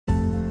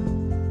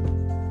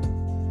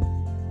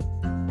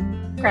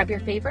Grab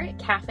your favorite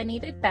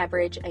caffeinated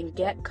beverage and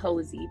get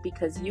cozy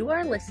because you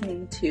are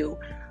listening to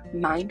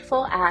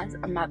Mindful as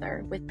a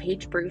Mother with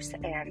Paige Bruce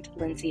and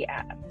Lindsay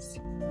Adams.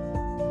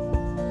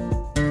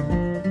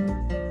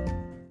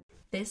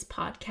 This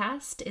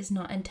podcast is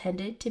not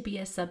intended to be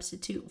a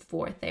substitute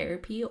for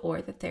therapy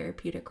or the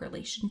therapeutic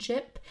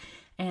relationship,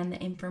 and the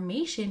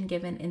information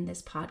given in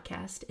this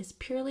podcast is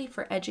purely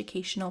for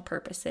educational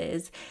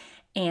purposes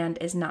and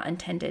is not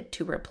intended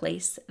to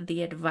replace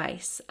the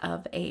advice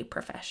of a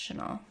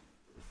professional.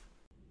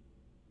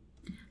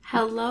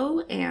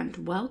 Hello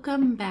and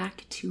welcome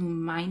back to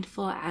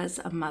Mindful as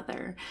a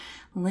Mother.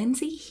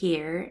 Lindsay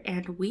here,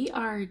 and we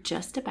are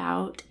just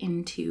about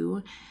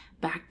into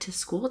back to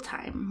school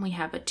time. We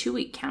have a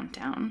 2-week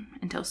countdown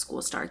until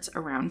school starts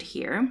around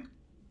here,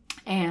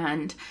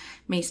 and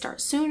may start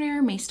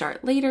sooner, may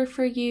start later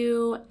for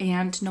you.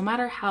 And no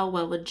matter how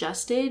well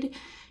adjusted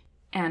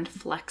and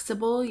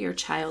flexible your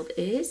child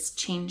is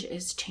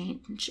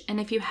change.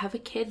 And if you have a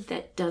kid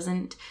that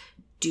doesn't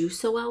do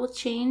so well with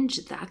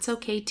change, that's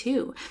okay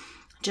too.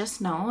 Just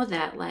know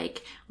that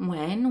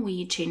when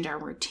we change our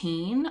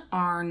routine,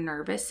 our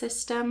nervous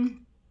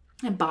system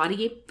and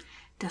body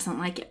doesn't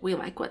like it. We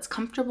like what's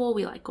comfortable,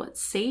 we like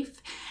what's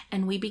safe,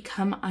 and we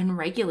become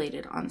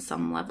unregulated on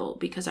some level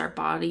because our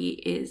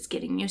body is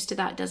getting used to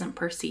that, doesn't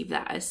perceive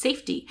that as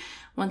safety.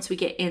 Once we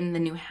get in the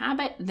new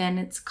habit, then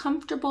it's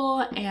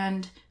comfortable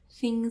and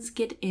things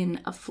get in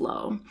a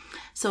flow.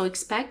 So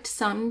expect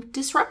some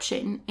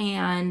disruption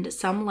and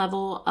some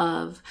level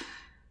of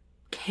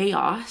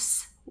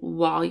chaos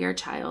while your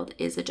child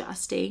is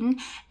adjusting.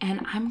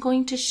 And I'm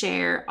going to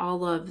share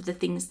all of the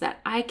things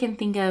that I can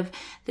think of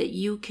that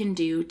you can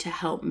do to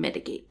help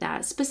mitigate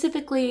that,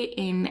 specifically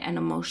in an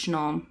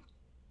emotional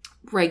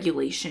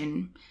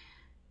regulation,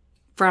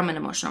 from an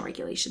emotional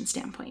regulation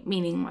standpoint,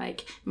 meaning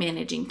like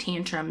managing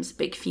tantrums,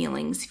 big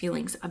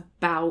feelings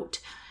about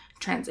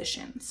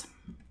transitions.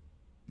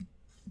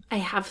 I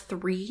have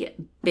 3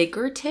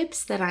 bigger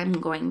tips that I'm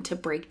going to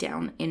break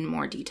down in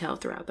more detail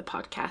throughout the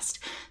podcast.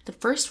 The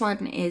first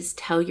one is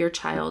tell your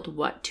child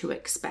what to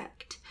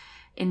expect.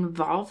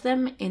 Involve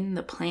them in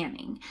the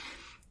planning.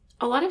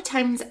 A lot of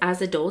times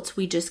as adults,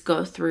 we just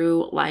go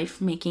through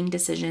life making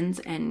decisions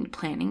and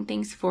planning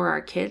things for our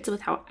kids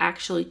without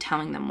actually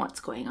telling them what's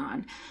going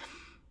on.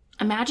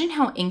 Imagine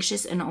how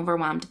anxious and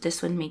overwhelmed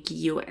this would make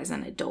you as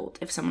an adult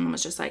if someone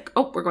was just like,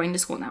 oh, we're going to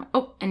school now.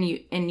 Oh, and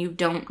you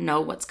don't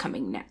know what's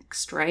coming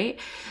next, right?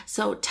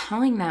 So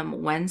telling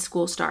them when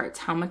school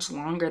starts, how much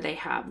longer they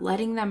have,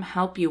 letting them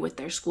help you with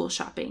their school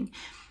shopping.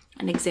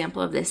 An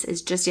example of this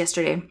is just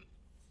yesterday,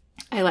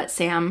 I let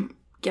Sam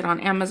get on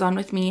Amazon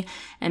with me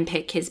and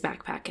pick his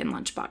backpack and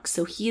lunchbox.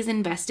 So he's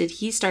invested,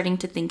 he's starting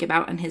to think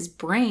about, and his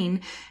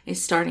brain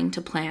is starting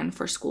to plan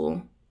for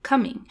school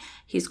coming.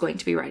 He's going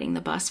to be riding the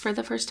bus for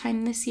the first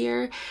time this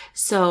year.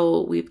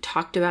 So we've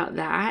talked about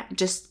that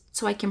just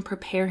so I can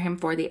prepare him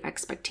for the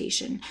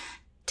expectation.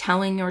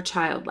 Telling your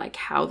child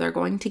how they're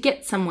going to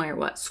get somewhere,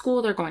 what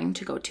school they're going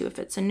to go to if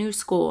it's a new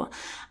school.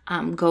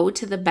 Go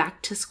to the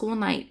back to school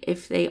night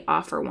if they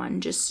offer one.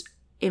 Just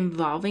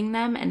involving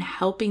them and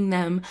helping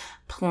them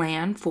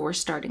plan for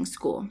starting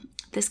school.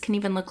 This can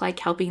even look like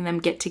helping them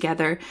get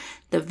together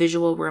the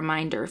visual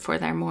reminder for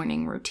their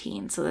morning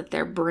routine so that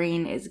their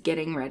brain is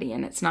getting ready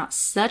and it's not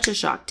such a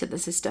shock to the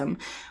system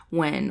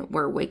when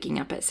we're waking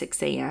up at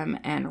 6 a.m.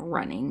 and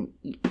running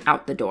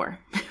out the door,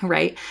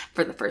 right,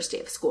 for the first day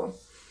of school.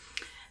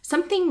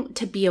 Something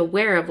to be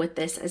aware of with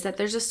this is that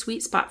there's a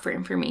sweet spot for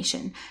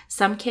information.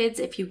 Some kids,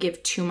 if you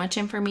give too much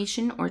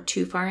information or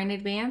too far in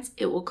advance,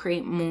 it will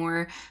create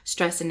more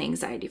stress and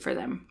anxiety for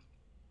them.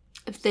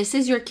 If this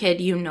is your kid,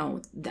 you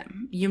know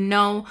them. You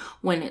know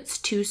when it's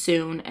too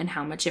soon and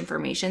how much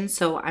information.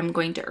 So I'm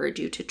going to urge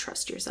you to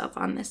trust yourself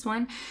on this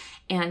one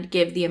and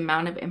give the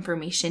amount of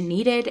information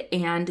needed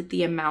and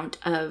the amount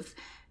of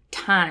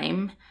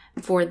time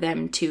for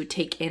them to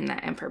take in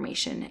that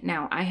information.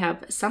 Now, I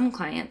have some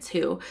clients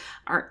who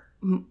are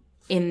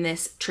in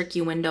this tricky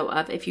window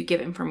of if you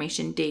give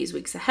information days,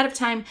 weeks ahead of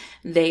time,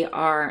 they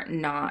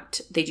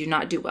do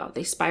not do well.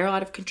 They spiral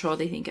out of control.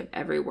 They think of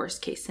every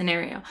worst case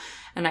scenario.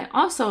 And I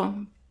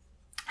also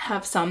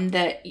have some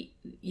that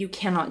you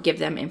cannot give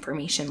them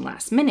information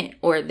last minute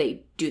or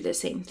they do the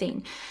same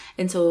thing.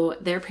 And so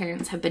their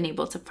parents have been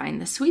able to find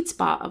the sweet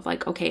spot of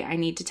okay, I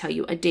need to tell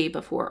you a day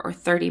before or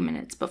 30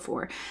 minutes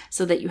before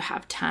so that you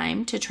have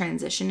time to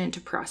transition and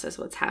to process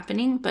what's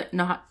happening, but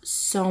not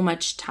so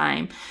much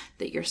time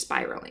that you're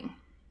spiraling.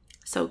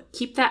 So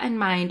keep that in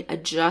mind,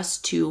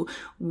 adjust to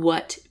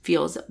what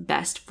feels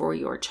best for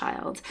your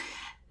child.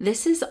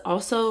 This is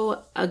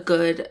also a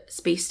good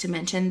space to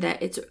mention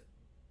that it's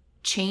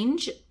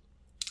change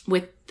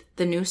with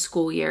the new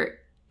school year.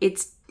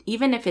 It's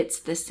even if it's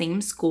the same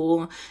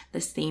school,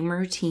 the same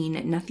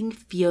routine, nothing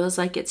feels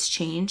like it's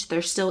changed.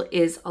 There still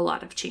is a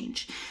lot of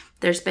change.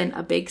 There's been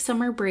a big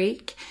summer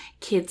break.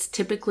 Kids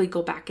typically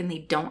go back and they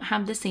don't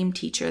have the same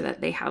teacher that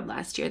they had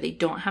last year. They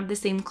don't have the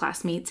same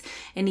classmates.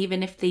 And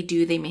even if they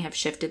do, they may have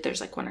shifted.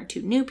 There's like one or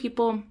two new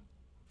people.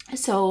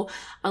 So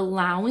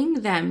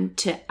allowing them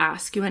to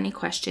ask you any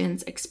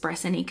questions,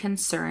 express any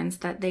concerns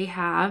that they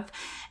have,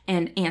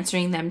 and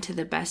answering them to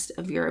the best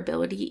of your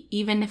ability,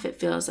 even if it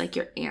feels like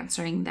you're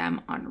answering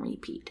them on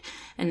repeat.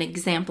 An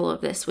example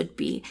of this would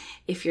be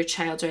if your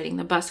child's riding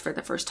the bus for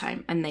the first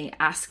time and they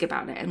ask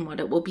about it and what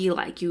it will be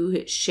like.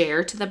 You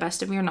share to the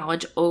best of your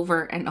knowledge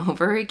over and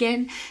over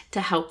again to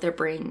help their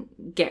brain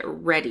get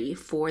ready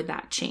for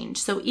that change.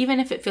 So even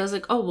if it feels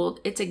like, oh, well,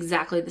 it's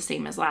exactly the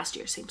same as last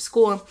year, same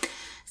school,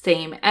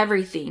 same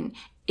everything,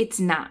 it's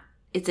not.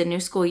 It's a new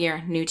school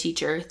year, new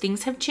teacher.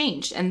 Things have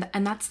changed, and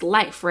that's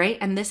life, right?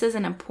 And this is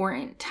an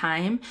important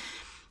time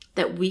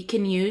that we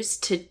can use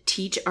to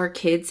teach our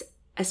kids,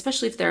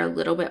 especially if they're a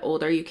little bit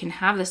older. You can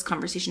have this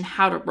conversation,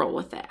 how to roll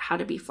with it, how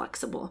to be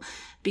flexible,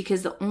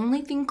 because the only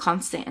thing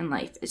constant in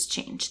life is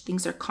change.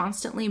 Things are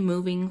constantly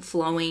moving,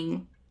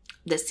 flowing.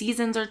 The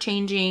seasons are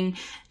changing.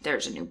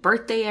 There's a new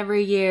birthday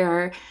every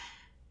year.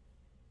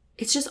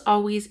 It's just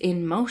always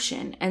in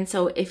motion. And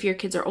so if your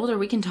kids are older,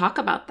 we can talk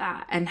about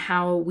that and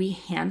how we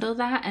handle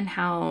that, and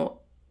how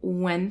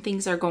when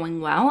things are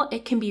going well,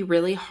 it can be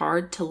really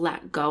hard to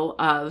let go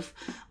of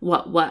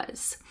what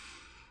was.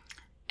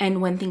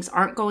 And when things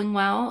aren't going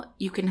well,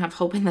 you can have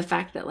hope in the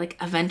fact that like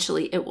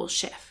eventually it will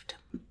shift.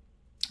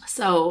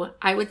 So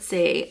I would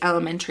say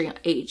elementary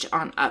age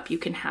on up, you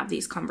can have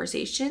these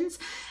conversations,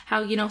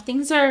 how,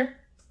 things are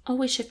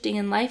always shifting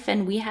in life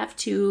and we have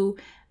to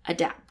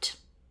adapt.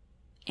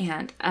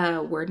 And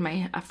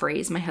a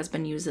phrase my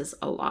husband uses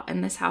a lot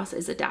in this house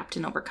is adapt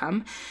and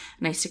overcome.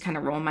 And I used to kind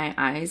of roll my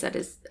eyes at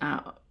his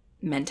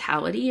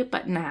mentality.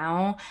 But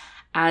now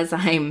as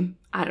I'm,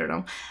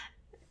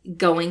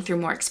 going through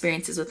more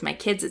experiences with my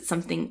kids, it's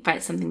something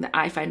that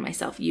I find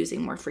myself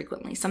using more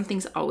frequently.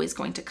 Something's always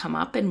going to come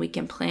up and we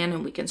can plan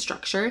and we can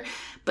structure,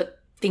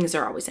 but things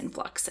are always in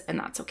flux, and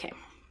that's okay.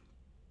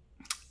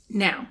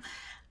 Now,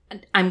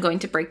 I'm going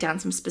to break down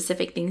some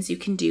specific things you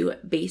can do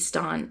based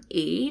on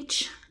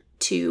age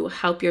to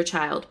help your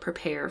child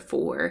prepare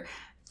for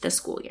the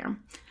school year.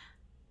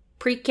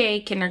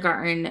 Pre-K,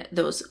 kindergarten,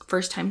 those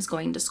first times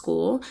going to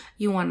school,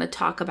 you want to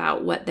talk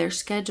about what their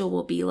schedule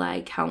will be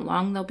like, how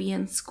long they'll be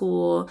in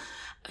school,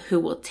 who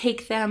will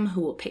take them,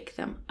 who will pick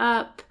them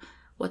up,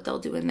 what they'll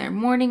do in their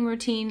morning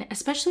routine,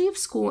 especially if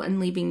school and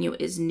leaving you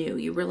is new.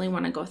 You really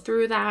want to go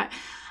through that.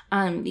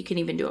 You can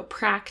even do a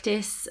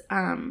practice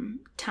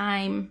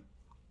time.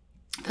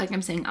 I feel like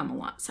I'm saying a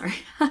lot, sorry.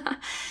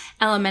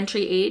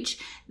 Elementary age,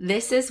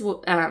 this is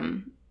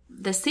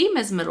the same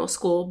as middle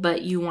school,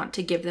 but you want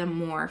to give them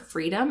more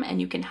freedom,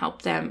 and you can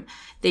help them.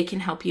 They can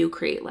help you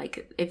create,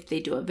 like if they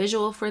do a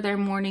visual for their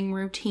morning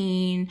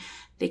routine,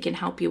 they can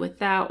help you with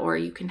that, or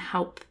you can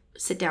help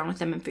sit down with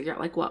them and figure out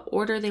like what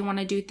order they want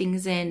to do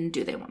things in.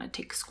 Do they want to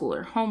take school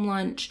or home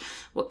lunch?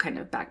 What kind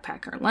of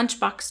backpack or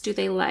lunchbox do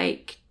they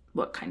like?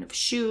 What kind of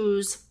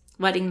shoes?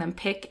 Letting them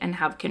pick and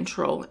have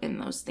control in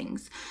those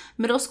things.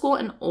 Middle school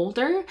and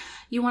older,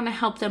 you want to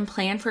help them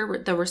plan for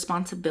the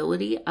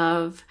responsibility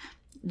of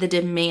the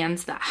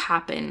demands that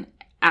happen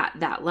at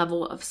that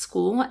level of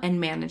school and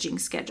managing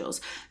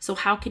schedules. So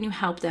how can you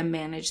help them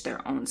manage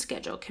their own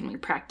schedule? Can we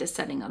practice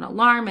setting an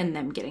alarm and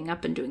them getting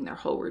up and doing their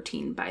whole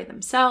routine by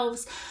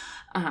themselves?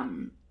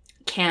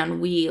 Can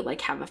we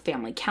like have a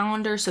family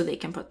calendar so they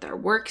can put their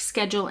work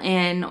schedule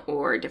in,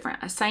 or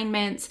different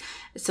assignments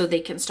so they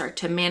can start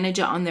to manage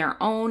it on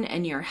their own,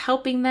 and you're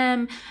helping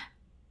them?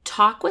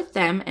 Talk with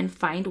them and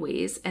find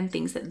ways and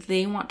things that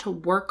they want to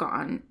work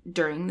on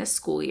during the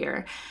school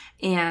year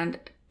and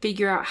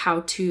figure out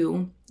how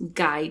to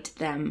guide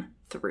them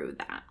through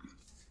that.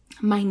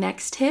 My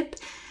next tip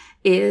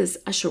is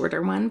a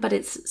shorter one, but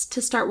it's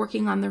to start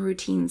working on the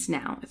routines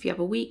now. If you have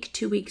a week,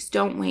 2 weeks,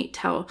 don't wait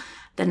till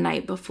the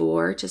night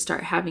before to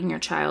start having your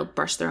child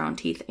brush their own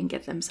teeth and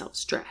get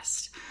themselves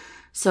dressed.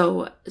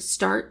 So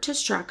start to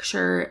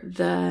structure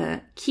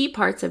the key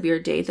parts of your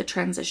day, the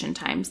transition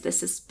times.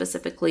 This is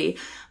specifically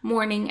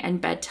morning and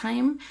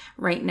bedtime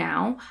right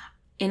now,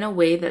 in a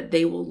way that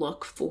they will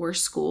look for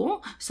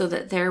school so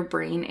that their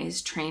brain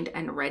is trained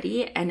and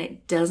ready and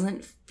it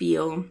doesn't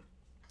feel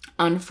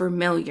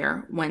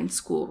unfamiliar when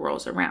school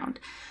rolls around.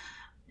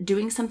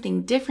 Doing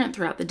something different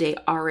throughout the day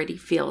already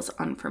feels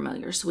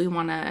unfamiliar. So we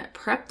want to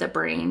prep the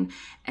brain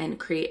and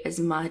create as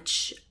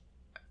much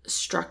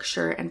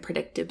structure and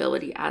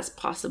predictability as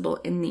possible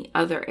in the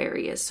other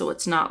areas. So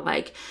it's not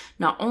like,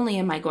 not only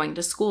am I going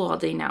to school all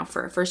day now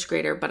for a first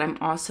grader, but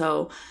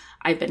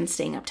I've been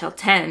staying up till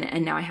 10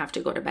 and now I have to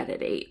go to bed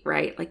at 8,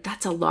 right? Like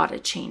that's a lot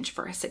of change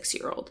for a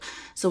 6-year-old.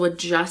 So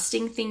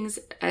adjusting things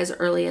as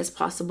early as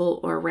possible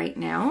or right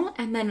now.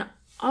 And then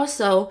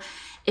also,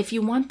 if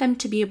you want them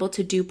to be able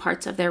to do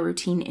parts of their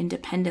routine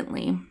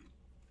independently,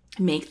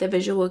 make the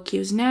visual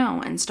cues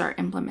now and start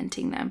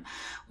implementing them.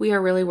 We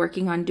are really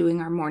working on doing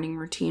our morning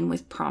routine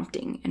with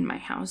prompting in my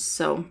house.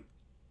 So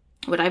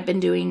what I've been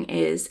doing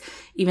is,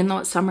 even though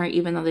it's summer,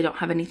 even though they don't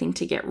have anything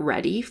to get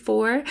ready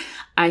for,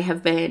 I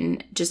have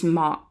been just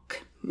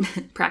mock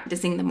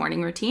practicing the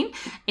morning routine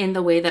in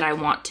the way that I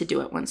want to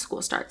do it when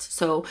school starts.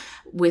 So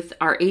with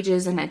our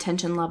ages and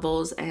attention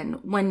levels, and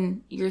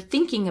when you're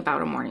thinking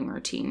about a morning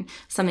routine,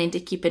 something to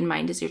keep in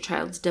mind is your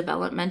child's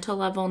developmental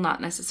level,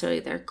 not necessarily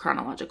their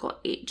chronological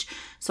age.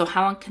 So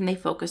how long can they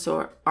focus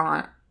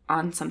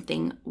on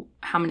something?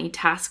 How many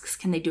tasks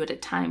can they do at a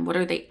time? What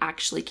are they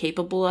actually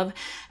capable of?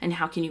 And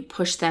how can you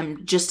push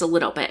them just a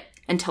little bit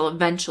until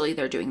eventually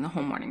they're doing the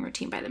whole morning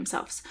routine by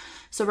themselves?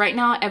 So right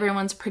now,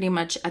 everyone's pretty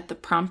much at the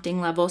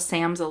prompting level.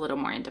 Sam's a little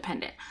more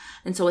independent.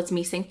 And so it's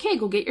me saying, okay,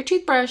 go get your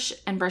toothbrush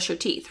and brush your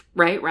teeth,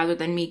 right? Rather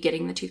than me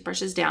getting the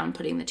toothbrushes down,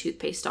 putting the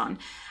toothpaste on.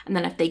 And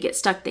then if they get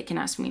stuck, they can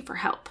ask me for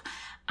help.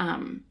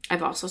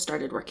 I've also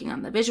started working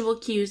on the visual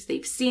cues.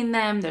 They've seen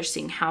them. They're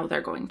seeing how they're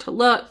going to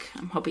look.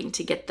 I'm hoping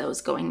to get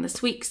those going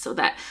this week so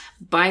that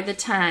by the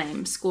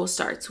time school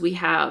starts, we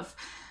have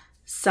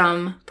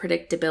some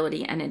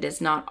predictability and it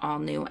is not all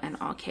new and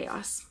all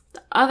chaos.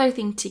 The other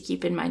thing to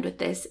keep in mind with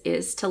this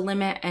is to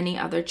limit any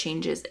other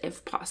changes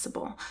if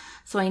possible.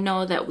 So I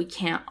know that we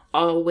can't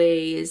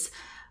always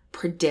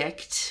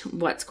predict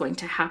what's going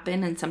to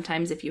happen, and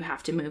sometimes if you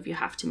have to move, you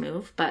have to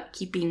move, but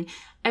keeping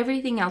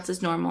everything else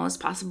as normal as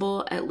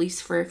possible, at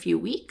least for a few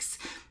weeks,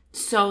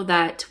 so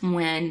that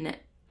when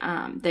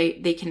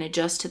they can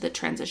adjust to the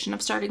transition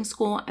of starting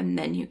school, and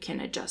then you can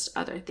adjust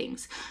other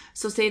things.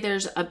 So say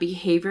there's a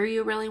behavior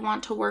you really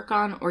want to work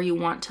on, or you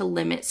want to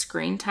limit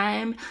screen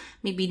time,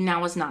 maybe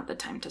now is not the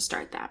time to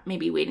start that.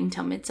 Maybe waiting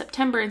till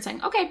mid-September and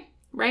saying, okay,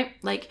 right?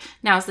 Like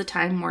now's the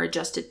time we're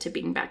adjusted to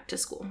being back to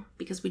school,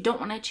 because we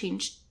don't want to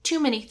change too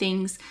many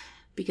things,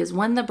 because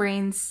when the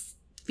brain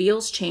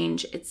feels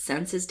change, it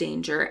senses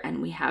danger,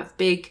 and we have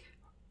big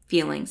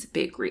feelings,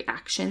 big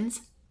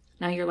reactions.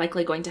 Now you're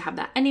likely going to have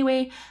that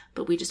anyway,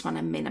 but we just want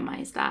to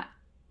minimize that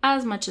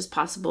as much as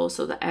possible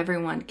so that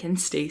everyone can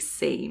stay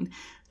sane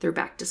through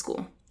back to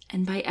school.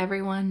 And by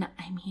everyone,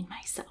 I mean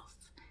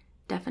myself.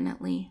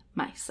 Definitely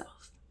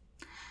myself.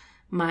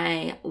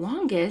 My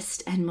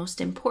longest and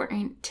most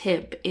important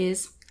tip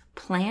is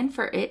plan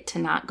for it to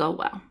not go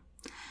well.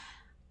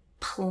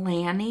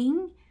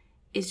 Planning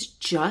is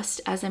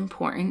just as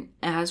important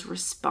as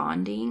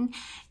responding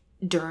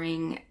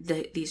during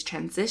these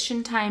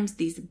transition times,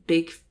 these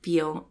big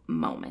feel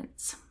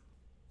moments.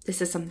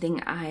 This is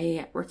something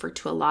I refer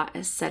to a lot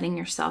as setting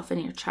yourself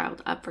and your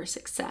child up for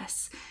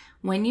success.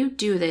 When you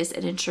do this,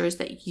 it ensures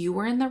that you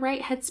are in the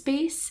right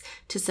headspace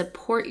to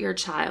support your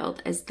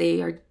child as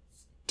they are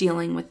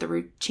dealing with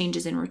the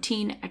changes in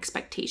routine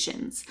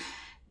expectations.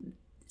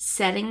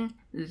 Setting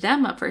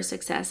them up for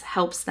success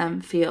helps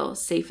them feel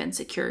safe and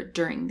secure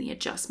during the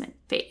adjustment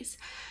phase.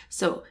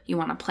 So you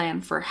want to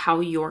plan for how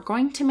you're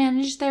going to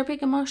manage their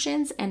big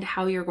emotions and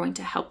how you're going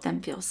to help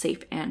them feel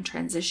safe and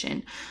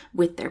transition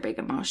with their big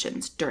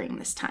emotions during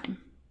this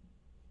time.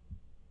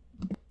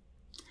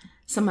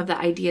 Some of the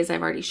ideas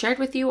I've already shared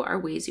with you are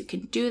ways you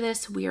can do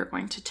this. We are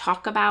going to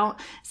talk about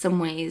some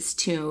ways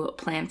to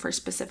plan for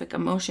specific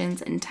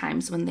emotions and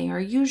times when they are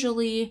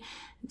usually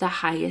the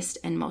highest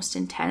and most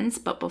intense.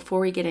 But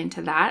before we get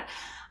into that,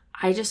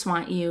 I just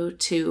want you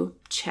to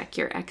check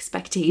your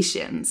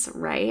expectations,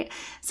 right?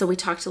 So we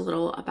talked a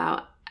little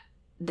about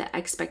the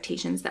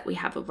expectations that we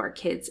have of our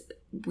kids.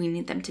 We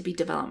need them to be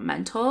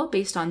developmental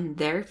based on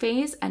their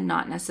phase and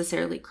not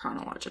necessarily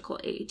chronological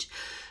age.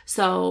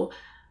 So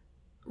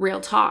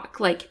real talk,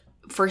 like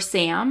for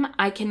Sam,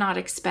 I cannot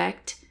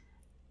expect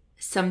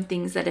some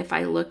things that if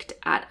I looked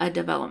at a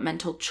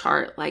developmental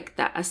chart like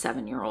that a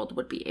 7-year-old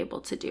would be able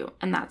to do,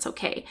 and that's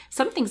okay.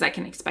 Some things I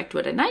can expect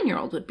what a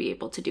 9-year-old would be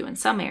able to do in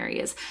some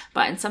areas,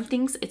 but in some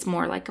things it's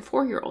more like a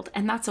 4-year-old,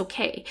 and that's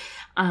okay.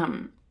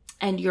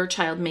 And your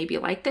child may be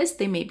like this.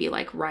 They may be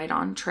like right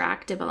on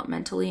track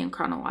developmentally and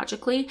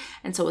chronologically.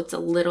 And so it's a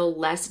little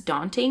less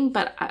daunting.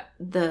 But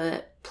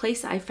the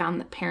place I found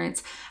that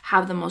parents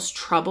have the most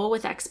trouble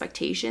with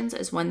expectations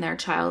is when their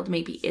child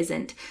maybe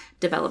isn't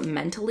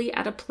developmentally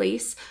at a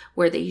place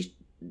where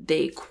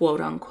they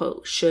quote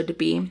unquote should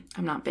be.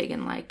 I'm not big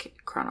in like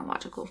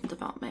chronological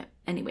development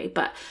anyway,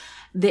 but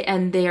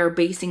they are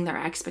basing their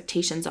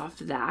expectations off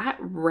that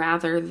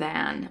rather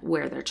than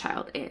where their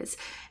child is.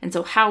 And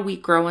so how we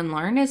grow and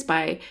learn is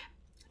by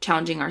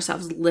challenging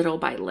ourselves little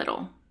by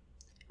little,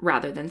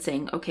 rather than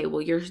saying, okay,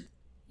 well,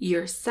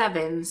 you're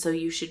 7, so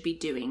you should be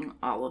doing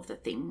all of the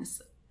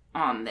things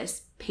on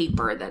this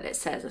paper that it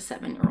says a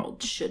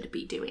 7-year-old should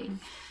be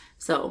doing.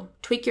 So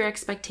tweak your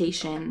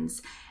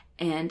expectations.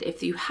 And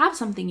if you have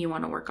something you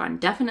want to work on,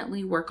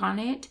 definitely work on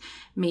it.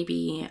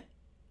 Maybe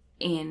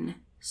in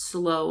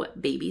slow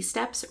baby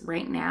steps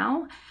right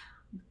now,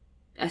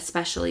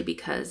 especially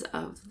because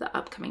of the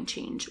upcoming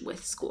change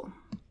with school.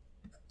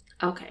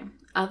 Okay,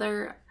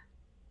 other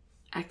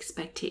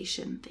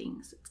expectation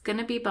things. It's going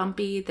to be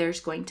bumpy. There's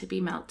going to be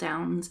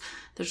meltdowns.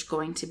 There's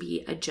going to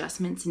be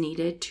adjustments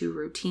needed to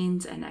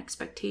routines and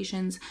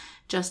expectations.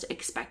 Just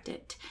expect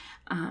it.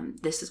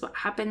 This is what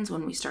happens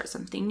when we start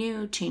something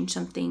new, change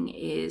something,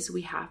 is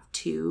we have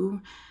to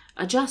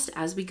adjust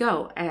as we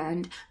go.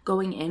 And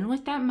going in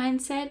with that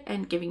mindset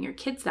and giving your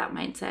kids that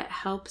mindset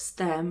helps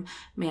them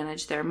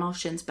manage their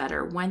emotions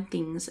better when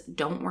things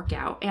don't work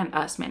out, and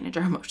us manage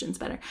our emotions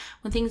better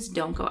when things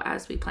don't go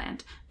as we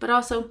planned. But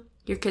also,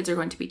 your kids are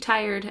going to be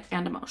tired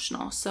and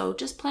emotional. So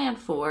just plan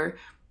for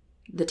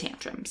the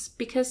tantrums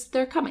because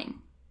they're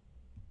coming.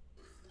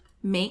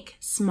 Make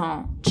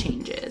small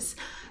changes.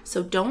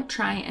 So don't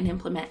try and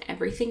implement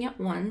everything at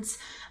once.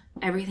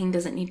 Everything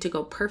doesn't need to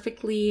go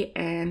perfectly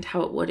and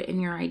how it would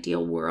in your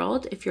ideal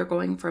world. If you're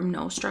going from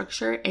no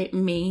structure, it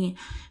may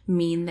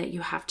mean that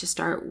you have to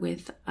start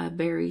with a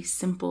very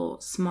simple,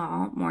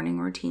 small morning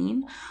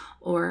routine,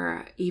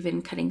 or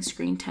even cutting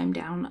screen time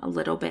down a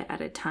little bit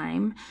at a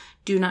time.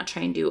 Do not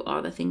try and do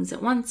all the things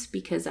at once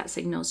because that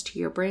signals to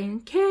your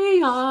brain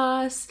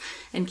chaos,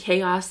 and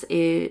chaos,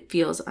 it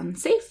feels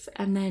unsafe,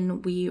 and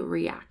then we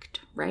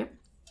react, right?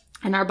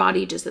 And our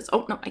body just says,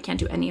 oh, no, I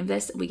can't do any of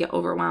this. We get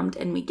overwhelmed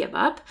and we give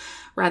up,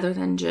 rather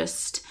than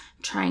just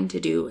trying to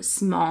do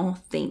small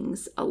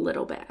things a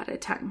little bit at a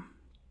time.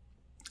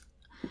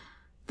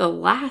 The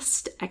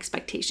last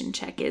expectation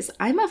check is,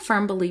 I'm a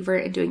firm believer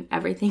in doing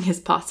everything as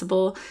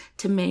possible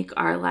to make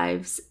our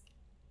lives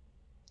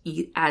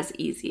as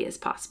easy as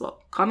possible.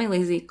 Call me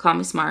lazy, call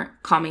me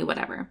smart, call me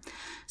whatever.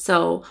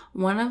 So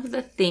one of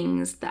the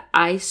things that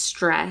I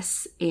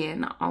stress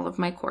in all of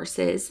my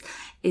courses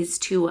is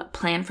to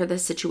plan for the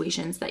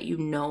situations that you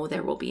know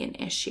there will be an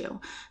issue.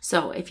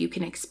 So if you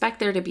can expect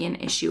there to be an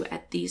issue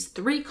at these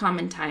 3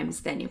 common times,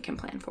 then you can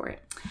plan for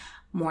it.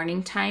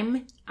 Morning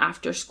time,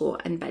 after school,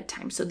 and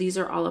bedtime. So these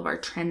are all of our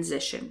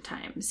transition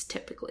times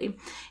typically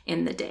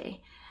in the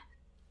day.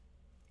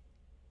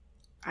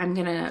 I'm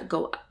going to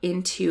go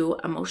into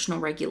emotional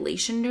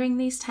regulation during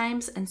these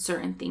times and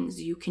certain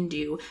things you can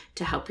do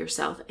to help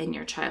yourself and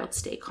your child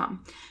stay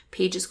calm.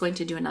 Paige is going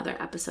to do another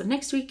episode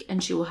next week,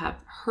 and she will have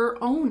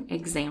her own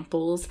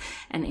examples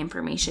and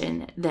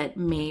information that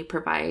may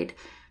provide,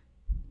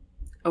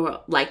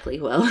 or likely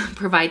will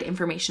provide,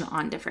 information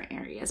on different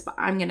areas. But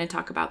I'm going to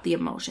talk about the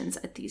emotions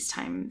at these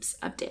times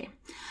of day.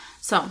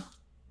 So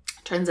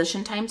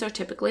transition times are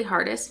typically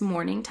hardest.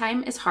 Morning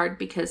time is hard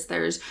because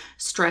there's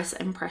stress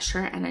and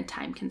pressure and a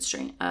time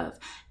constraint of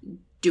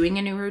doing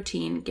a new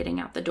routine, getting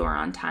out the door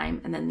on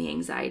time, and then the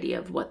anxiety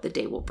of what the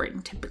day will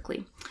bring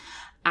typically.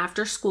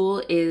 After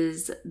school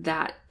is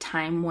that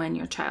time when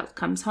your child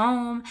comes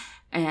home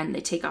and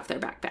they take off their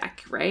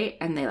backpack, right?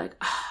 And they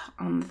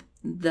on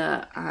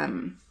the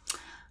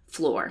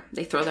floor.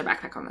 They throw their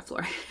backpack on the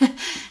floor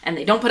and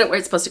they don't put it where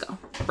it's supposed to go,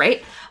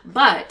 right?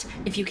 But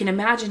if you can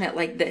imagine it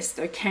like this,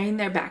 they're carrying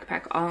their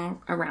backpack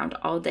all around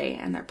all day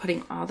and they're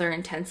putting all their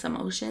intense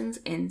emotions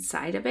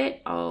inside of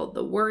it, all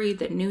the worry,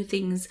 the new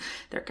things,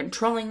 they're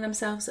controlling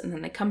themselves, and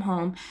then they come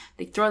home,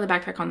 they throw the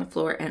backpack on the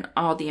floor and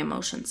all the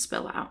emotions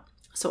spill out.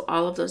 So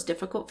all of those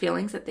difficult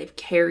feelings that they've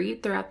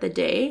carried throughout the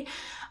day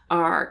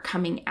are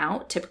coming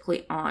out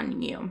typically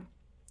on you.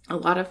 A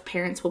lot of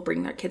parents will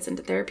bring their kids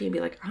into therapy and be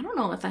like, I don't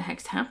know what the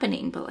heck's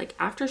happening, but like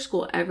after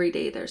school every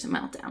day there's a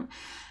meltdown.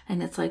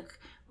 And it's like,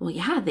 well,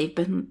 yeah, they've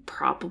been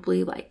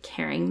probably like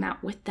carrying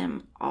that with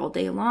them all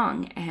day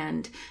long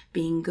and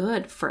being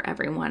good for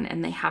everyone,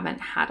 and they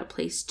haven't had a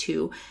place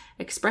to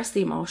express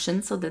the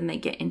emotions. So then they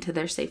get into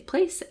their safe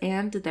place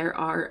and there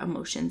are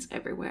emotions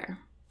everywhere,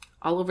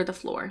 all over the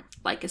floor,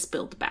 like a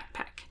spilled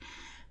backpack.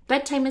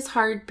 Bedtime is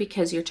hard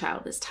because your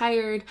child is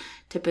tired.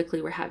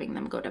 Typically we're having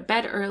them go to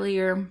bed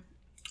earlier.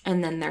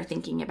 And then they're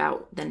thinking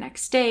about the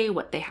next day,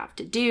 what they have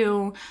to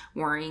do,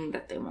 worrying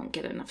that they won't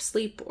get enough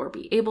sleep or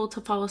be able to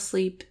fall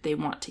asleep. They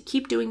want to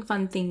keep doing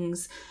fun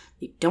things.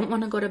 They don't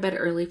want to go to bed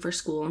early for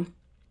school.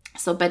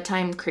 So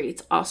bedtime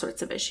creates all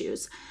sorts of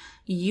issues.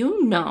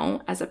 You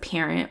know, as a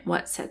parent,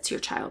 what sets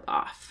your child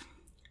off.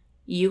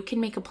 You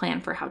can make a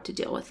plan for how to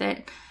deal with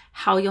it,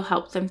 how you'll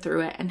help them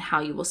through it, and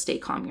how you will stay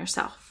calm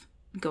yourself.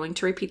 I'm going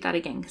to repeat that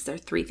again because there are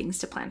 3 things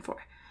to plan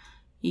for.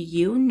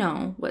 You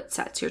know what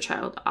sets your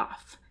child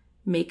off.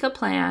 Make a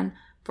plan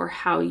for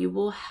how you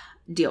will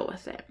deal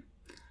with it,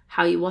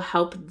 how you will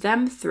help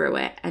them through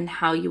it, and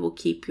how you will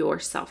keep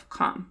yourself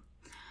calm.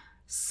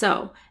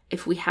 So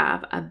if we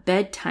have a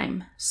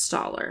bedtime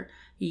staller,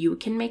 you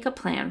can make a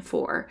plan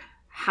for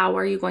how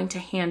are you going to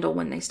handle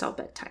when they stall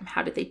bedtime?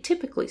 How do they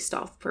typically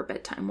stall for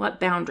bedtime? What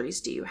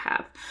boundaries do you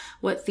have?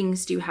 What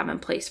things do you have in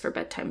place for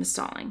bedtime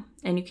stalling?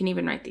 And you can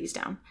even write these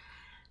down.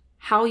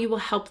 How you will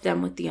help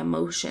them with the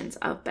emotions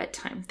of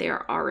bedtime. They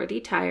are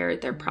already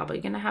tired. They're probably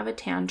going to have a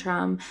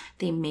tantrum.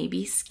 They may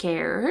be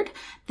scared.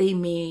 They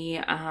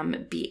may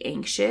be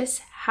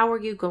anxious.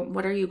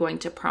 What are you going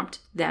to prompt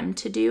them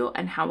to do,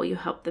 and how will you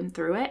help them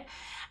through it?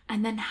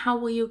 And then how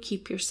will you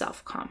keep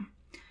yourself calm?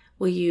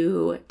 Will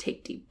you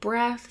take deep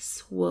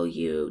breaths? Will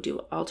you do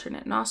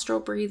alternate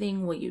nostril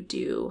breathing? Will you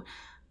do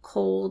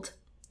cold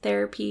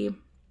therapy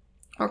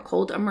or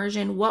cold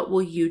immersion? What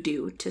will you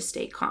do to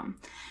stay calm?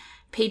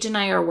 Paige and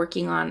I are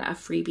working on a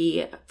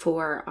freebie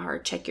for our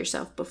Check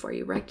Yourself Before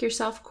You Wreck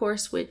Yourself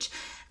course, which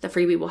the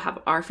freebie will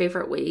have our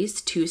favorite ways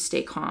to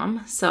stay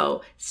calm.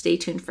 So stay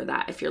tuned for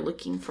that if you're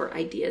looking for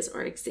ideas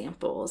or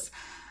examples.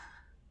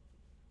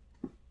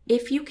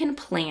 if you can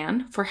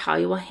plan for how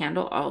you will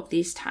handle all of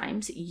these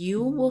times,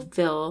 you will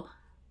feel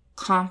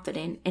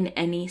confident in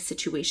any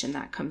situation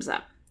that comes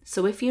up.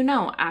 So if you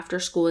know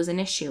after school is an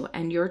issue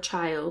and your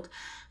child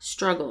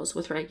struggles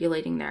with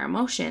regulating their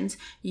emotions,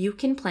 you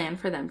can plan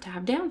for them to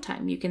have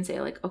downtime. You can say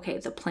like, okay,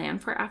 the plan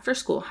for after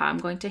school, how I'm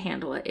going to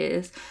handle it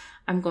is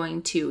I'm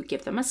going to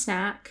give them a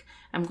snack.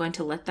 I'm going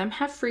to let them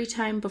have free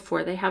time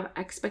before they have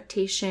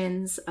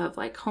expectations of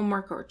like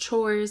homework or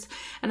chores.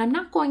 And I'm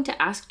not going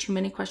to ask too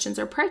many questions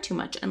or pry too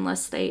much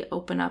unless they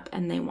open up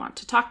and they want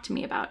to talk to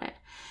me about it.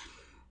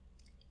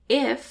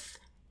 If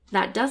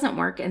that doesn't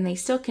work and they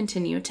still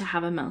continue to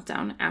have a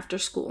meltdown after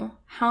school,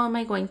 how am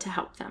I going to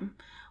help them?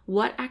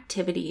 What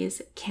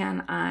activities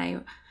can I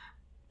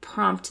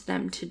prompt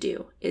them to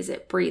do? Is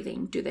it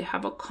breathing? Do they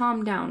have a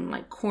calm down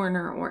like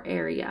corner or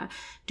area?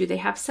 Do they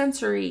have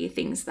sensory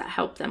things that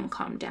help them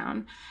calm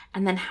down?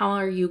 And then how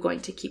are you going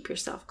to keep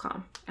yourself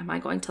calm? Am I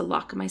going to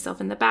lock myself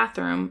in the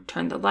bathroom,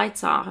 turn the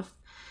lights off,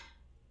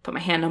 put my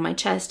hand on my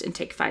chest and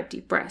take 5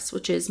 deep breaths,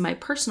 which is my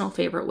personal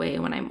favorite way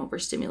when I'm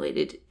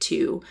overstimulated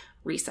to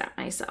reset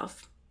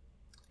myself?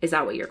 Is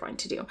that what you're going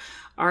to do?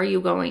 Are you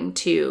going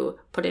to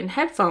put in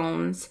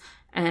headphones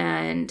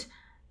and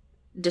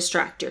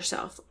distract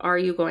yourself? Are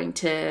you going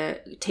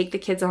to take the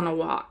kids on a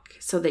walk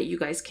so that you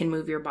guys can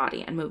move your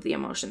body and move the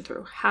emotion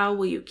through? How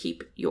will you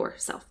keep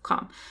yourself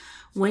calm?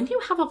 When you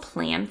have a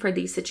plan for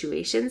these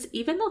situations,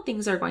 even though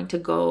things are going to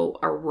go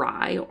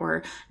awry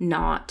or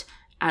not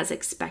as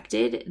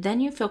expected, then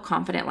you feel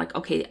confident like,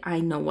 okay,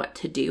 I know what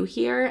to do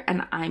here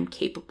and I'm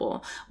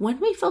capable. When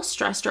we feel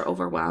stressed or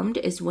overwhelmed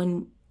is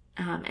when,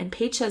 and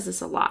Paige says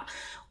this a lot,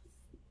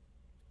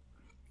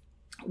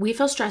 we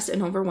feel stressed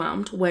and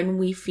overwhelmed when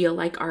we feel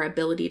like our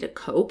ability to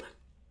cope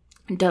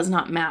does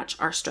not match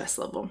our stress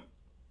level.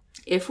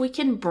 If we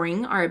can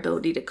bring our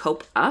ability to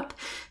cope up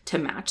to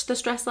match the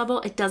stress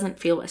level, it doesn't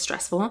feel as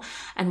stressful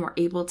and we're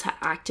able to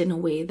act in a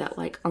way that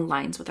like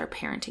aligns with our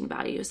parenting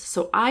values.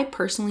 So I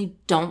personally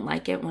don't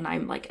like it when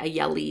I'm like a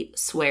yelly,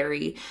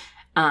 sweary,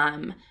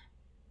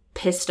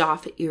 pissed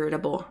off,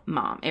 irritable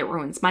mom. It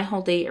ruins my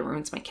whole day. It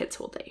ruins my kids'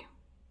 whole day,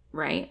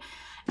 right?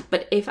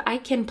 But if I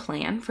can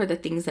plan for the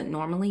things that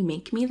normally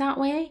make me that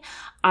way,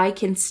 I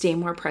can stay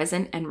more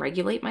present and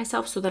regulate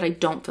myself so that I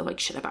don't feel like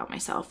shit about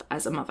myself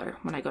as a mother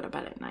when I go to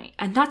bed at night.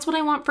 And that's what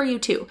I want for you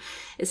too,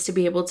 is to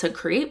be able to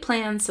create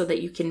plans so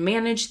that you can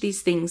manage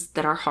these things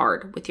that are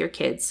hard with your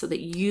kids so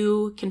that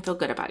you can feel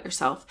good about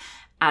yourself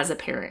as a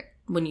parent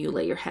when you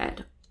lay your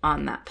head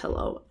on that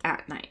pillow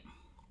at night.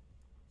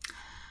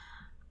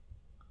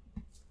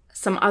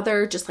 Some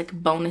other just like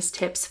bonus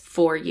tips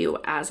for you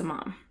as a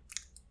mom.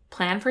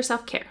 Plan for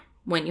self-care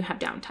when you have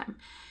downtime.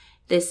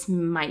 This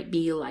might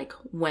be like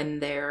when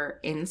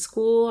they're in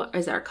school.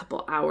 Is there a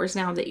couple hours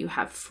now that you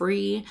have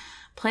free?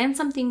 Plan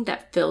something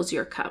that fills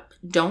your cup.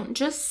 Don't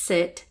just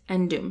sit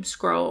and doom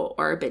scroll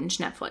or binge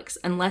Netflix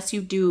unless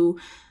you do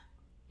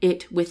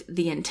it with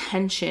the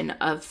intention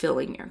of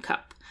filling your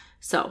cup.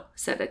 So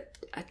set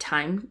a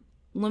time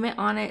limit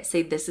on it.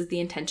 Say this is the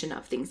intention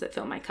of things that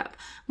fill my cup.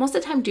 Most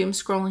of the time doom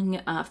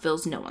scrolling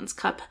fills no one's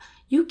cup.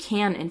 You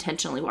can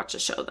intentionally watch a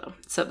show though.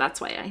 So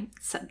that's why I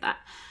said that.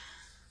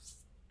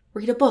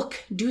 Read a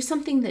book. Do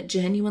something that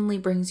genuinely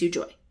brings you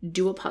joy.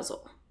 Do a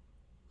puzzle.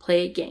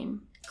 Play a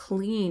game.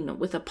 Clean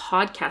with a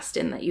podcast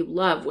in that you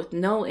love with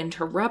no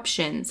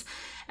interruptions.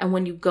 And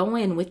when you go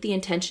in with the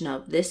intention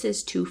of this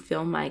is to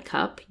fill my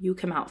cup, you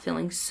come out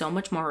feeling so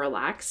much more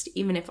relaxed,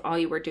 even if all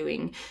you were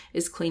doing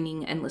is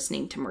cleaning and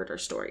listening to murder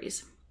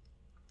stories.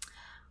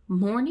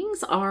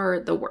 Mornings are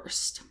the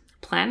worst.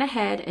 Plan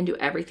ahead and do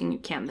everything you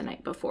can the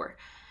night before.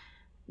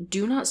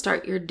 Do not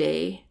start your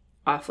day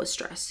off with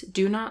stress.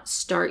 Do not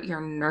start your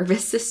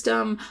nervous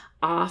system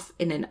off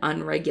in an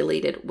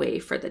unregulated way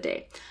for the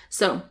day.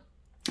 So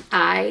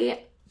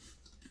I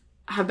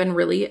have been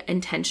really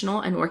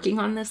intentional and working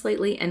on this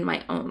lately in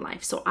my own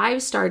life. So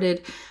I've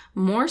started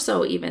more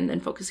so even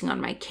than focusing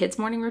on my kids'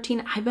 morning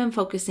routine. I've been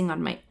focusing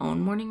on my own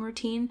morning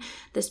routine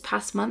this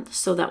past month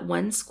so that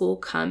when school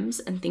comes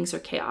and things are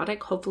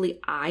chaotic,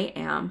 hopefully I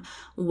am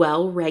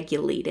well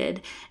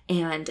regulated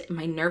and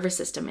my nervous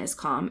system is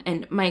calm.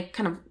 And my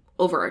kind of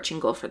overarching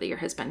goal for the year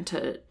has been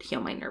to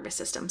heal my nervous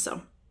system.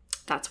 So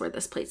that's where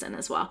this plays in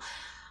as well.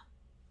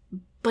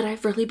 But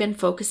I've really been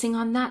focusing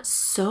on that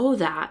so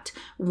that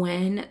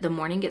when the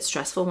morning gets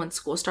stressful, when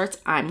school starts,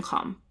 I'm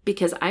calm.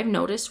 Because I've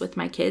noticed with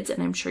my kids,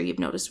 and I'm sure you've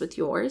noticed with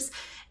yours,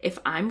 if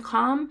I'm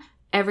calm,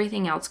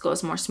 everything else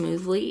goes more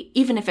smoothly.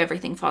 Even if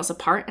everything falls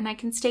apart and I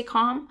can stay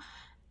calm,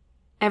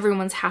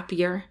 everyone's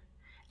happier,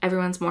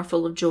 everyone's more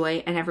full of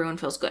joy, and everyone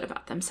feels good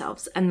about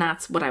themselves. And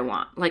that's what I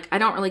want. Like, I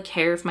don't really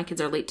care if my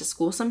kids are late to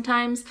school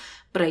sometimes,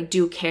 but I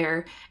do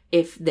care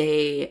if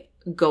they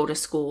go to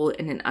school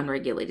in an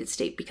unregulated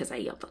state because I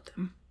yelled at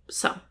them.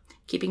 So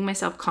keeping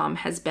myself calm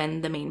has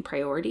been the main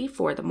priority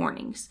for the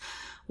mornings.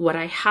 What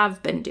I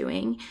have been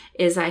doing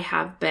is I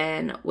have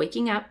been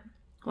waking up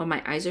while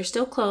my eyes are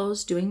still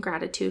closed, doing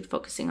gratitude,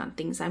 focusing on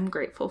things I'm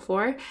grateful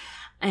for.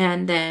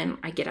 And then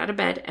I get out of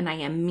bed and I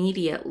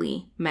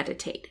immediately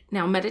meditate.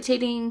 Now,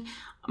 meditating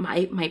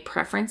my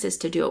preference is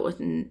to do it with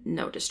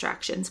no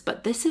distractions,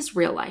 but this is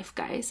real life,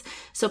 guys.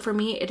 So for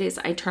me, it is,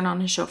 I turn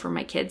on a show for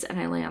my kids and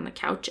I lay on the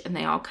couch and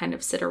they all kind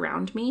of sit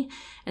around me.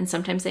 And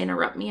sometimes they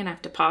interrupt me and I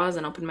have to pause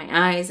and open my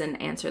eyes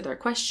and answer their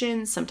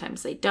questions.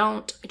 Sometimes they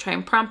don't. I try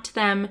and prompt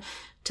them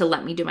to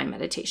let me do my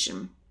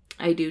meditation.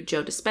 I do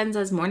Joe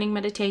Dispenza's morning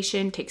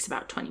meditation, takes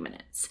about 20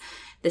 minutes.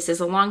 This is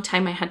a long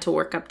time. I had to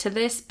work up to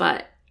this,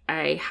 but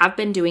I have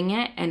been doing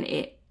it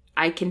and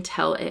I can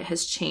tell it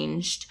has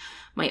changed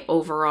my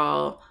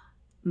overall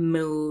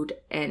mood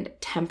and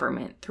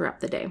temperament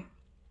throughout the day.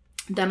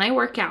 Then I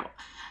work out.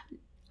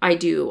 I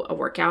do a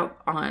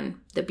workout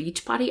on the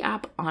Beachbody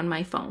app on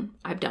my phone.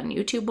 I've done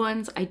YouTube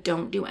ones. I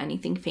don't do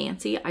anything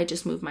fancy. I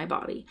just move my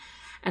body.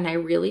 And I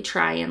really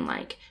try and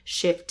like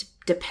shift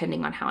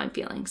depending on how I'm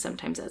feeling.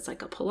 Sometimes it's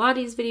like a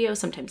Pilates video.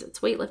 Sometimes it's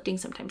weightlifting.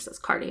 Sometimes it's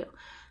cardio.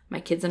 My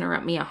kids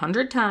interrupt me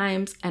 100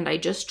 times and I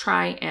just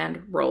try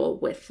and roll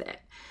with it.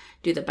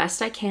 Do the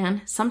best I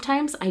can.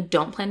 Sometimes I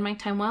don't plan my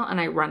time well and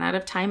I run out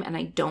of time and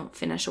I don't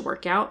finish a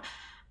workout,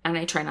 and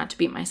I try not to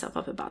beat myself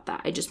up about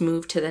that. I just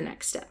move to the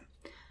next step.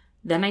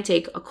 Then I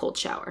take a cold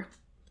shower.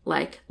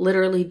 Like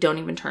literally don't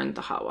even turn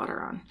the hot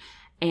water on.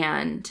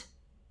 And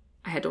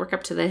I had to work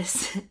up to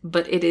this,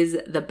 but it is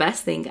the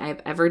best thing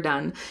I've ever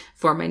done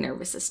for my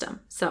nervous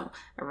system. So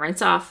I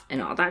rinse off in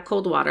all that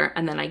cold water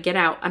and then I get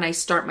out and I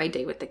start my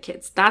day with the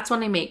kids. That's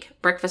when I make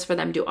breakfast for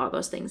them, do all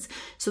those things.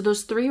 So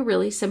those 3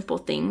 really simple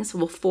things,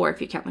 well 4 if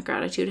you count the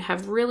gratitude,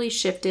 have really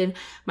shifted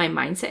my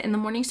mindset in the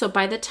morning. So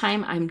by the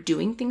time I'm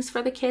doing things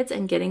for the kids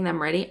and getting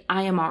them ready,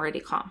 I am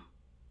already calm,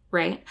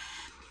 right?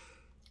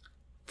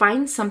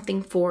 Find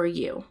something for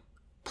you.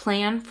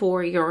 Plan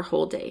for your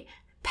whole day.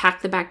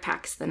 Pack the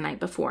backpacks the night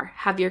before.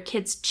 Have your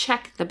kids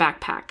check the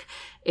backpack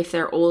if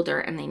they're older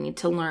and they need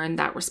to learn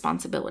that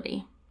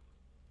responsibility.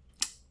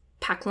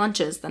 Pack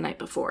lunches the night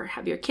before.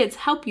 Have your kids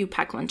help you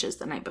pack lunches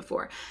the night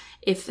before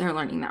if they're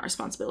learning that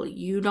responsibility.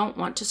 You don't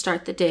want to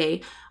start the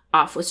day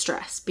off with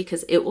stress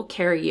because it will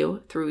carry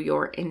you through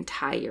your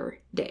entire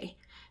day.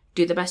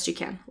 Do the best you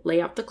can.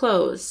 Lay out the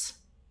clothes.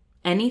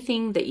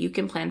 Anything that you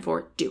can plan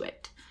for, do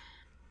it.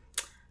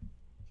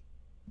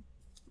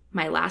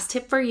 My last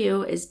tip for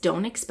you is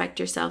don't expect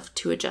yourself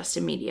to adjust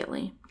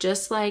immediately.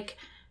 Just like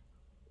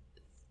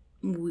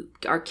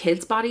our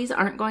kids' bodies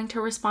aren't going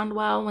to respond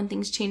well when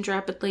things change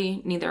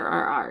rapidly, neither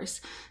are ours.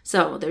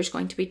 So there's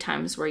going to be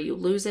times where you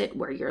lose it,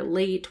 where you're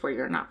late, where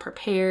you're not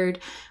prepared,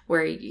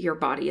 where your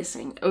body is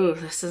saying, oh,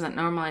 this isn't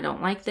normal, I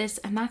don't like this.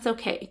 And that's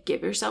okay.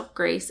 Give yourself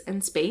grace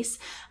and space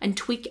and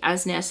tweak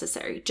as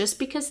necessary. Just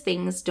because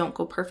things don't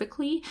go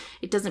perfectly,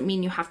 it doesn't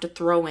mean you have to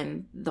throw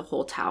in the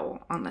whole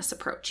towel on this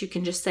approach. You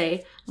can just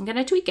say, I'm going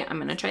to tweak it. I'm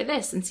going to try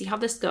this and see how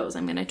this goes.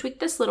 I'm going to tweak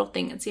this little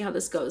thing and see how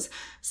this goes.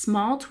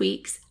 Small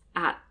tweaks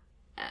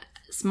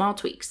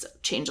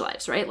change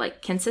lives, right?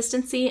 Like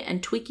consistency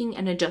and tweaking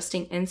and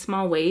adjusting in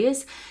small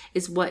ways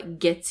is what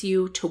gets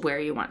you to where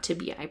you want to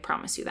be. I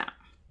promise you that.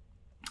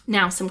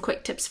 Now, some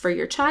quick tips for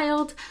your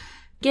child.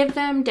 Give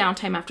them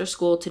downtime after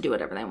school to do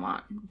whatever they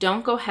want.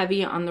 Don't go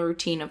heavy on the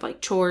routine of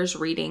like chores,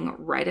 reading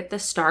right at the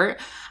start.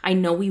 I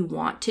know we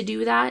want to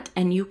do that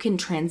and you can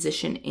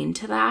transition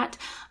into that,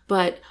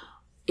 but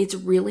it's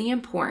really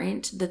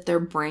important that their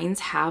brains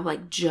have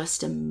like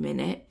just a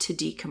minute to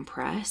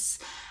decompress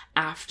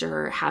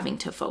after having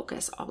to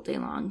focus all day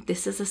long.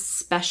 This is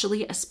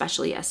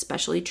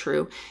especially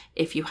true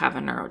if you have a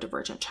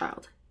neurodivergent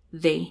child.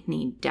 They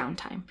need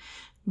downtime.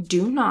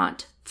 Do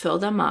not fill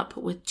them up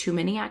with too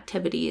many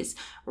activities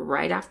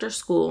right after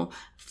school,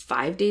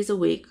 5 days a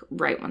week,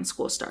 right when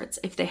school starts.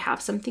 If they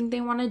have something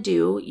they want to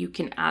do, you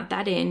can add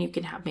that in. You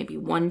can have maybe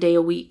 1 day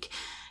a week.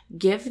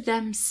 Give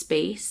them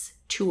space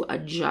to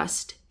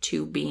adjust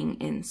to being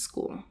in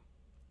school.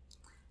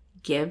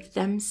 Give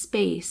them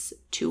space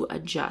to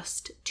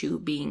adjust to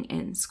being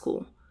in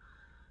school.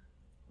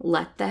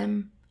 Let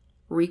them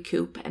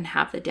recoup and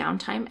have the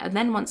downtime. And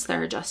then once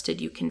they're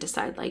adjusted, you can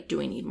decide like, do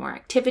we need more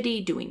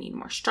activity? Do we need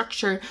more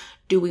structure?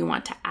 Do we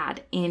want to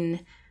add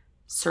in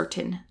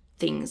certain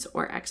things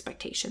or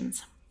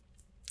expectations?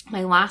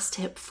 My last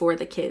tip for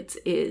the kids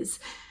is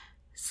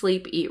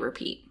sleep, eat,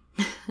 repeat.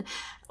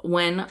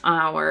 When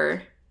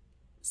our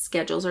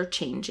schedules are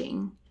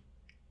changing,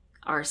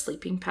 our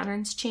sleeping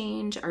patterns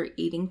change, our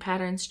eating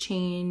patterns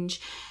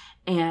change,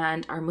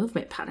 and our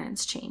movement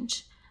patterns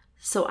change.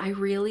 So I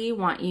really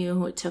want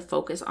you to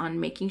focus on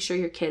making sure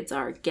your kids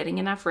are getting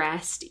enough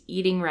rest,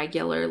 eating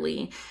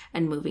regularly,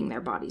 and moving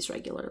their bodies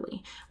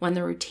regularly. When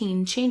the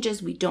routine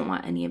changes, we don't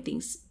want any of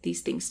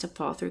these things to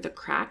fall through the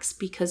cracks,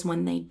 because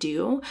when they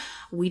do,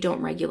 we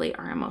don't regulate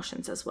our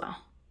emotions as well.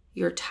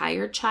 Your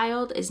tired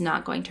child is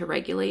not going to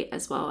regulate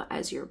as well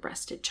as your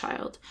rested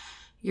child.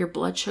 Your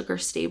blood sugar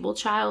stable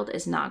child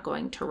is not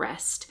going to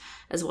rest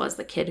as well as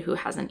the kid who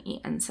hasn't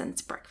eaten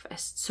since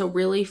breakfast. So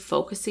really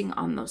focusing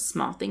on those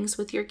small things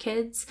with your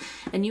kids.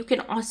 And you can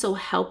also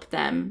help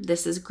them.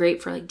 This is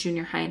great for like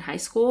junior high and high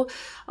school.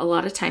 A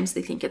lot of times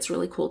they think it's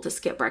really cool to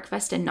skip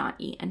breakfast and not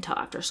eat until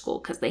after school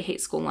because they hate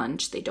school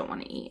lunch. They don't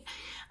want to eat.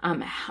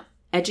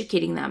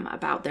 educating them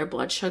about their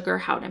blood sugar,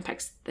 how it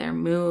impacts their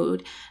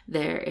mood,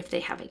 if they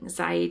have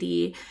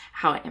anxiety,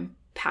 how it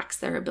impacts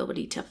their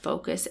ability to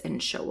focus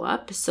and show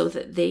up, so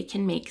that they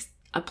can make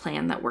a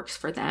plan that works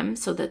for them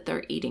so that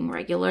they're eating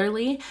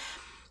regularly.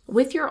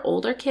 With your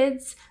older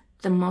kids,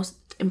 the most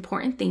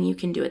important thing you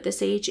can do at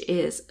this age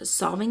is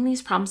solving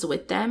these problems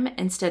with them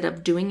instead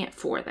of doing it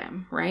for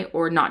them, right?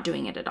 Or not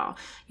doing it at all.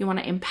 You want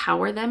to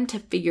empower them to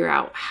figure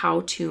out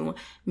how to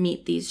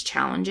meet these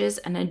challenges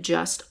and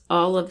adjust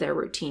all of their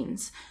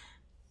routines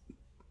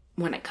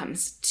when it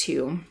comes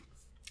to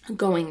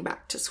going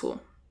back to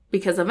school.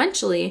 Because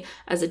eventually,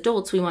 as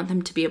adults, we want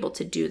them to be able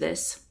to do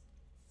this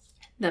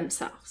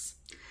themselves.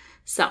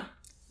 So,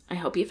 I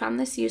hope you found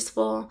this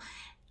useful.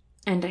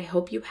 And I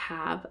hope you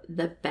have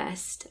the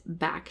best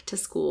back to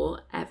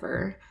school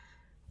ever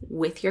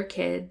with your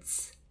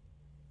kids.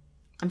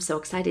 I'm so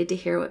excited to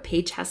hear what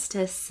Paige has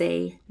to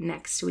say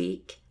next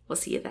week. We'll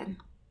see you then.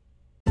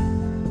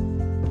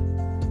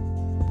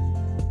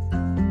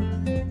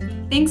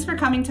 Thanks for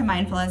coming to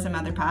Mindful as a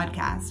Mother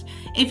podcast.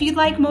 If you'd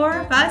like more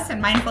of us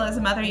and Mindful as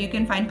a Mother, you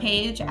can find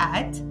Paige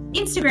at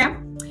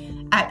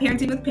Instagram at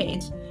Parenting with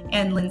Paige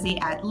and Lindsay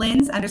at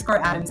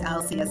Linds_Adams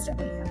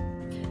LCSW.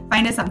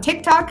 Find us on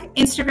TikTok,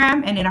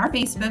 Instagram, and in our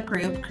Facebook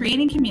group,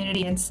 Creating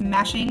Community and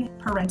Smashing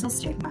Parental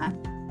Stigma,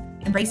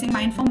 Embracing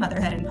Mindful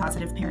Motherhood and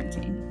Positive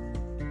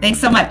Parenting. Thanks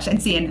so much,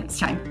 and see you next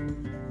time.